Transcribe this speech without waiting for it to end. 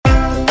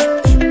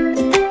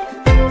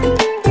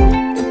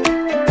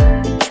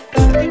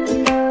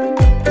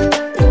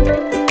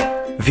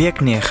Week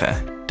 9,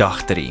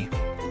 dag 3.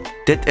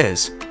 Dit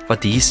is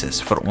wat Jesus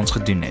vir ons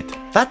gedoen het.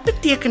 Wat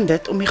beteken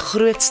dit om die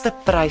grootste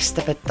prys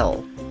te betaal?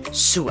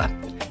 So,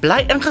 bly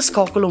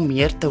ingeskakel om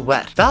meer te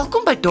hoor.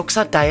 Welkom by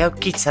Doxa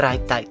Kids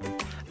Rytyd,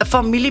 'n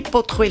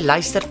familiepotgooi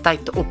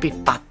luistertyd op die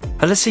pad.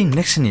 Hulle sê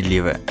niks in die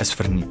lewe is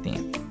verniet nie.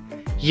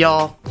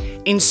 Ja,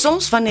 en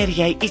soms wanneer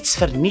jy iets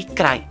verniet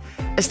kry,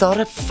 is daar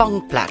 'n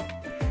vangplek.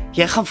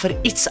 Jy gaan vir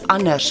iets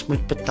anders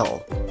moet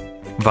betaal.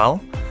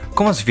 Wel,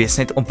 kom ons wees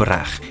net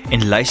opreg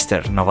en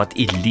luister na wat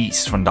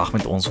Elise vandag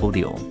met ons wil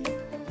deel.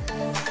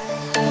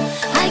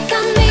 Hy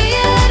kan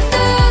meer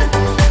doen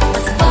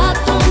as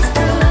wat ons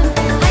droom.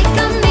 Hy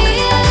kan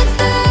meer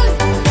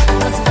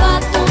doen as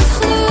wat ons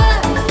glo.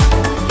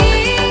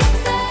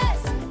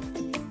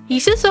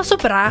 Jesus was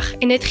opreg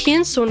en het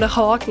geen sonde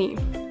gehad nie.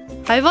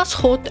 Hy was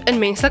God in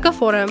menslike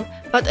vorm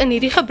wat in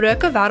hierdie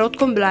gebroke wêreld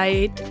kom bly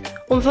het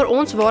om vir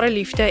ons ware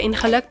liefde en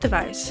geluk te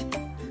wys.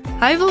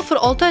 Hy wil vir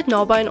altyd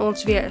naby aan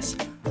ons wees.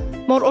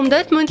 Maar om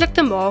dit moontlik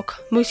te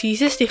maak, moes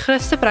Jesus die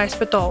grootste prys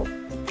betaal.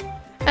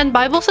 In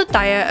Bybelse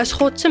tye is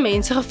God se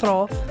mense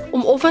gevra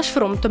om offers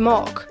vir hom te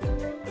maak.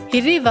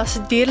 Hierdie was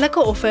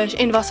dierlike offers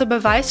en was 'n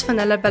bewys van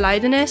hulle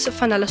belydenis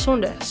van hulle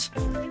sondes.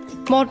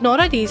 Maar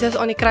nadat Jesus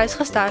aan die kruis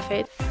gesterf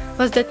het,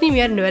 was dit nie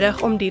meer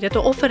nodig om diere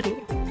te offer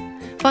nie.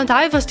 Want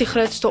hy was die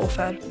grootste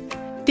offer,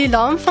 die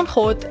lam van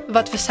God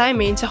wat vir sy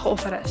mense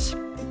geoffer is.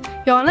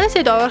 Johannes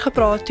het daaroor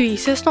gepraat toe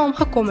Jesus na hom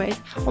gekom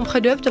het om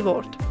gedoop te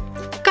word.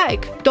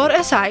 Kyk, daar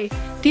is hy,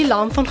 die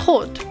lam van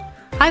God.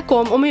 Hy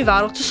kom om die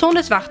wêreld se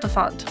sondes weg te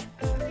vat.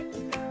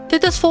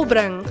 Dit is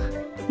volbring.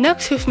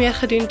 Niks hoef meer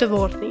gedoen te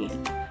word nie,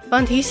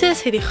 want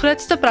Jesus het die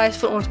grootste prys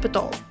vir ons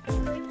betaal.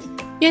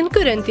 1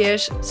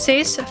 Korintiërs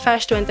 6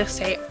 vers 20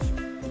 sê: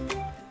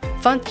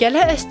 Want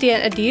julle is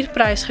teen 'n duur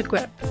prys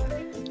gekoop.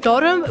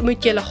 Daarom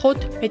moet julle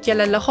God met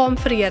julle liggaam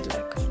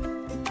verheerlik.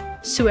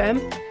 So,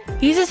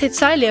 Jesus het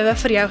sy lewe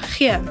vir jou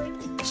gegee,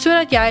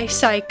 sodat jy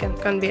sy kind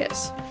kan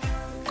wees.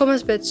 Kom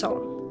ons bid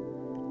saam.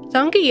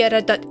 Dankie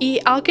Here dat U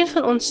elkeen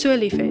van ons so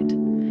liefhet,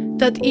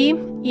 dat U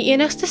U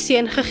enigste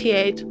seun gegee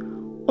het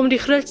om die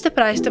grootste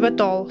prys te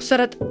betaal,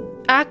 sodat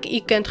ek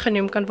U kind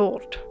genoem kan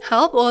word.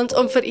 Help ons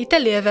om vir U te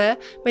lewe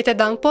met 'n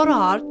dankbare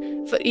hart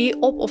vir U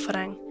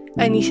opoffering.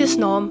 In Jesus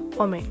naam,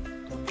 amen.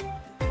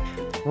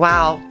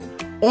 Wow,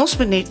 ons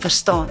moet net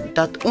verstaan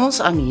dat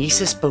ons aan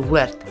Jesus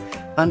behoort,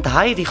 want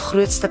hy het die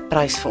grootste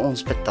prys vir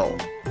ons betaal.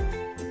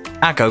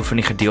 Ek hou van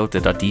die gedeelte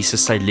dat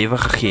Jesus sy lewe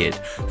gegee het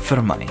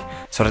vir my,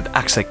 sodat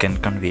ek sy kind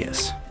kan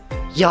wees.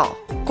 Ja,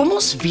 kom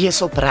ons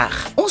wees opreg.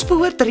 Ons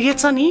behoort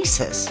reeds aan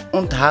Jesus.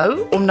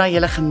 Onthou om na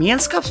julle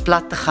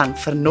gemeenskapsblad te gaan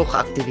vir nog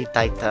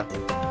aktiwiteite.